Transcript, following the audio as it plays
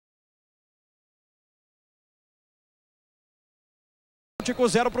Náutico,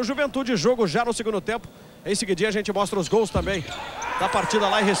 0 para o Juventude. Jogo já no segundo tempo. Em seguida a gente mostra os gols também da partida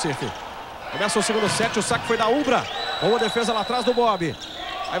lá em Recife. Começa o segundo set, o saque foi da Ulbra. Boa defesa lá atrás do Bob.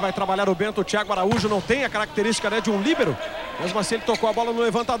 Aí vai trabalhar o Bento, o Thiago Araújo não tem a característica, né, de um líbero. Mesmo assim ele tocou a bola no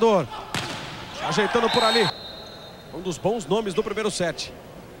levantador. Ajeitando por ali. Um dos bons nomes do primeiro set.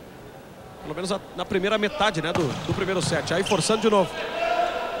 Pelo menos na primeira metade, né, do primeiro set. Aí forçando de novo.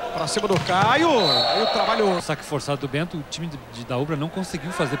 Pra cima do Caio. Aí o trabalho... O saque forçado do Bento, o time da Ulbra não conseguiu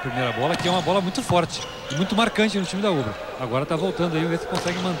fazer a primeira bola, que é uma bola muito forte e muito marcante no time da Ulbra. Agora tá voltando aí, ver se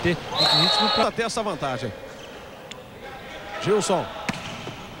consegue manter esse ritmo pra ter essa vantagem. Gilson.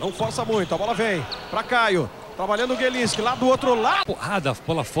 Não força muito, a bola vem pra Caio. Trabalhando o Guelinski lá do outro lado. Porrada,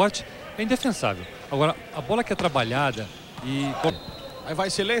 bola forte, é indefensável. Agora, a bola que é trabalhada e... Aí vai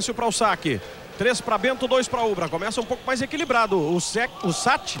silêncio para o saque. 3 para Bento, 2 para Ulbra. Começa um pouco mais equilibrado. O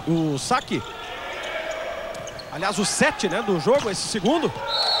saque. Aliás, o set, né, do jogo, esse segundo.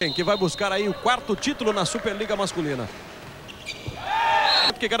 Que vai buscar aí o 4º título na Superliga Masculina.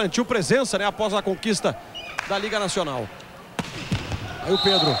 Que garantiu presença, né, após a conquista da Liga Nacional. Aí o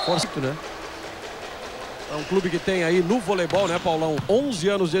Pedro, força, né? É um clube que tem aí no voleibol, né, Paulão? 11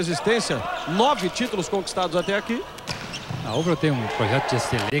 anos de existência, 9 títulos conquistados até aqui. A Ulbra tem um projeto de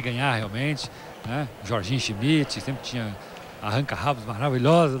exceler, ganhar realmente, né? Jorginho Schmidt sempre tinha arranca-rabos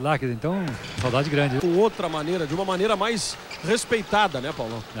maravilhosos lá, então saudade grande. Com outra maneira, de uma maneira mais respeitada, né,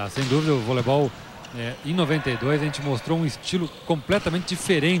 Paulão? Sem dúvida, o voleibol em 92 a gente mostrou um estilo completamente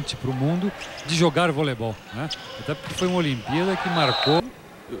diferente para o mundo de jogar voleibol, né? Até porque foi uma Olimpíada que marcou.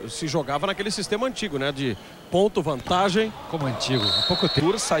 Se jogava naquele sistema antigo, né? De ponto, vantagem. Como antigo, há pouco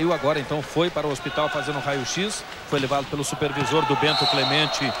tempo. Saiu agora, então foi para o hospital fazendo raio-x. Foi levado pelo supervisor do Bento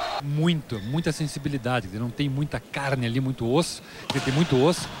Clemente. Muita sensibilidade. Não tem muita carne ali, muito osso. Ele tem muito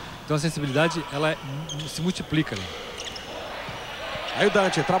osso. Então a sensibilidade, ela se multiplica ali. Aí o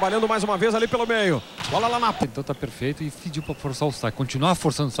Dante trabalhando mais uma vez ali pelo meio. Bola lá na... Então tá perfeito e pediu para forçar o saque. Continuar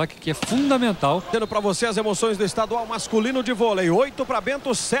forçando o saque, que é fundamental. Tendo para você as emoções do estadual masculino de vôlei. 8 para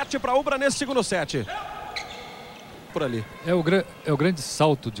Bento, 7 para Ulbra nesse segundo set. Por ali. É o grande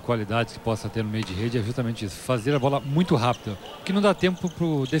salto de qualidade que possa ter no meio de rede, é justamente isso. Fazer a bola muito rápida. Que não dá tempo para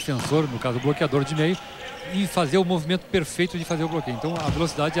o defensor, no caso o bloqueador de meio, e fazer o movimento perfeito de fazer o bloqueio. Então a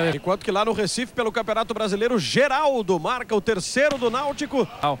velocidade é... Enquanto que lá no Recife, pelo Campeonato Brasileiro, Geraldo marca o 3º do Náutico.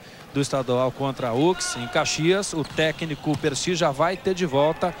 Do estadual contra a UX, em Caxias, o técnico Percy já vai ter de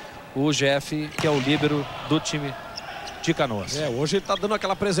volta o Jeff, que é o líbero do time de Canoas. Hoje ele está dando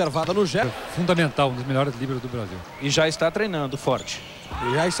aquela preservada no Jeff. Fundamental, um dos melhores líberos do Brasil. E já está treinando forte.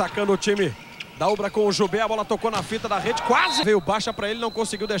 E aí sacando o time da Ulbra com o Jubé, a bola tocou na fita da rede, quase veio baixa para ele, não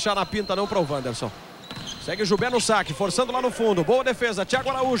conseguiu deixar na pinta não para o Vandeson. Segue o Jubé no saque, forçando lá no fundo. Boa defesa, Thiago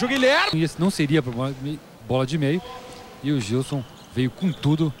Araújo, Guilherme. E esse não seria para uma bola de meio. E o Gilson veio com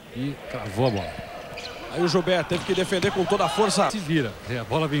tudo e cravou a bola. Aí o Jubé teve que defender com toda a força. Se vira. A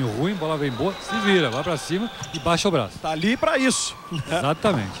bola vem ruim, a bola vem boa. Se vira, vai para cima e baixa o braço. Tá ali para isso.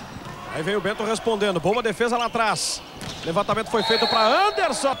 Exatamente. Aí vem o Bento respondendo. Boa defesa lá atrás. Levantamento foi feito para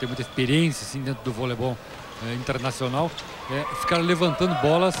Anderson. Tem muita experiência assim, dentro do voleibol internacional. Ficar levantando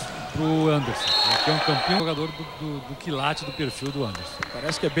bolas pro Anderson, que é um campeão jogador do quilate do perfil do Anderson.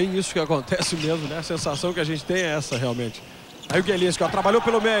 Parece que é bem isso que acontece mesmo, né? A sensação que a gente tem é essa realmente. Aí o Guelinski, trabalhou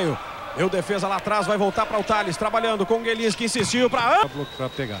pelo meio. Deu defesa lá atrás, vai voltar para o Thales, trabalhando com o Guelinski, insistiu para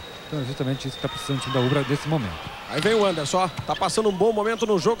pegar. Então é justamente isso que está precisando o time da Ulbra nesse momento. Aí vem o Anderson, tá passando um bom momento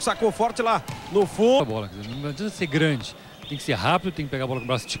no jogo, sacou forte lá no fundo. A bola, não adianta ser grande, tem que ser rápido, tem que pegar a bola com o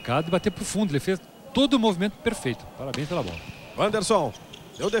braço esticado e bater pro fundo. Ele fez todo o movimento perfeito. Parabéns pela bola. Anderson,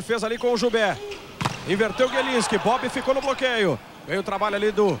 deu defesa ali com o Jubé. Inverteu o Guelinski, Bob ficou no bloqueio. Veio o trabalho ali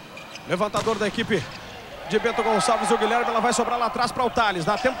do levantador da equipe de Bento Gonçalves, o Guilherme, ela vai sobrar lá atrás para o Thales.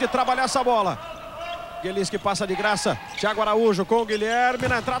 Dá tempo de trabalhar essa bola. Guelinski passa de graça. Thiago Araújo com o Guilherme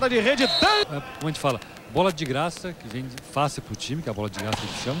na entrada de rede. Como a gente fala, bola de graça, que vem fácil para o time, que é a bola de graça que a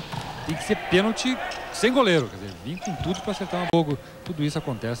gente chama, tem que ser pênalti sem goleiro. Quer dizer, vir com tudo para acertar um jogo. Tudo isso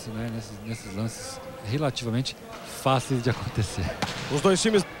acontece, né, nesses lances relativamente fáceis de acontecer. Os dois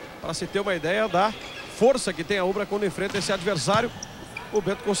times, para se ter uma ideia da força que tem a Ulbra quando enfrenta esse adversário. O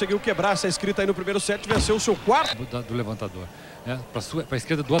Bento conseguiu quebrar essa escrita aí no primeiro set, venceu o seu 4º. Do levantador, né? Para a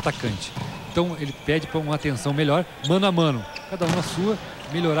esquerda do atacante. Então ele pede para uma atenção melhor, mano a mano. Cada um na sua,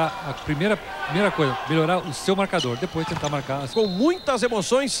 melhorar a primeira coisa, melhorar o seu marcador. Depois tentar marcar. Com muitas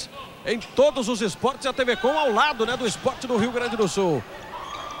emoções em todos os esportes, a TV Com ao lado, né, do esporte do Rio Grande do Sul.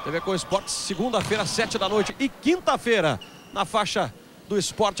 TV Com Esportes, segunda-feira, 7 da noite e quinta-feira, na faixa do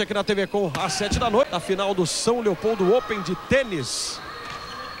esporte aqui na TV Com, às 7 da noite, na final do São Leopoldo Open de tênis.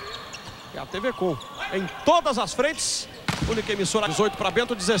 E a TV Com em todas as frentes Única emissora, 18 para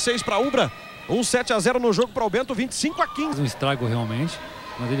Bento, 16 para Ulbra. 7-0 no jogo para o Bento, 25-15. Um estrago realmente,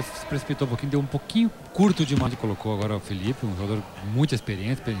 mas ele se precipitou um pouquinho, deu um pouquinho curto demais. Ele colocou agora o Felipe, um jogador com muita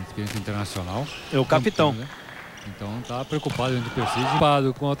experiência internacional. É o capitão. Então tá preocupado dentro do Persige.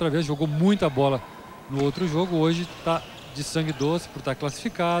 Preocupado com a outra vez, jogou muita bola no outro jogo. Hoje tá de sangue doce por estar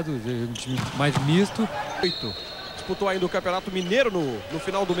classificado, um time mais misto. Disputou ainda o Campeonato Mineiro no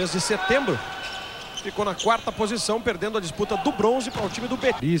final do mês de setembro. Ficou na 4ª posição, perdendo a disputa do bronze para o time do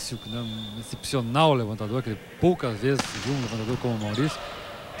Betis. Maurício, um excepcional levantador, que poucas vezes se viu um levantador como o Maurício.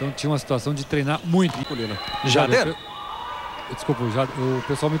 Então tinha uma situação de treinar muito. Jader? Desculpa, o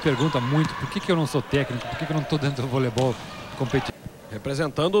pessoal me pergunta muito por que eu não sou técnico, por que eu não estou dentro do voleibol competitivo.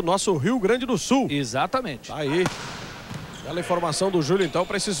 Representando o nosso Rio Grande do Sul. Exatamente. Tá aí. Bela informação do Júlio, então,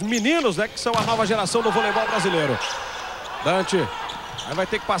 para esses meninos, né, que são a nova geração do voleibol brasileiro. Dante. Aí vai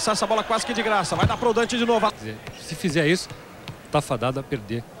ter que passar essa bola quase que de graça. Vai dar pro Dante de novo. Se fizer isso, tá fadado a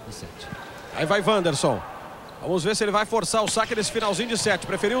perder o set. Aí vai Vandeson. Vamos ver se ele vai forçar o saque nesse finalzinho de set.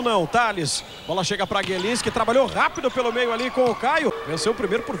 Preferiu não. Thales. Bola chega para Guelis, que trabalhou rápido pelo meio ali com o Caio. Venceu o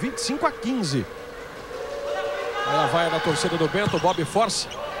primeiro por 25-15. Aí a vaia da torcida do Bento. Bob force.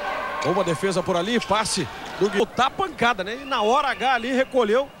 Uma defesa por ali. Passe do Guilherme. Tá pancada, né? E na hora H ali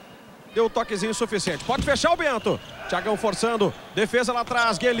recolheu. Deu o toquezinho suficiente. Pode fechar o Bento. Thiagão forçando. Defesa lá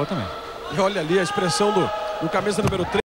atrás. Guilherme. Eu também. E olha ali a expressão do camisa número 3.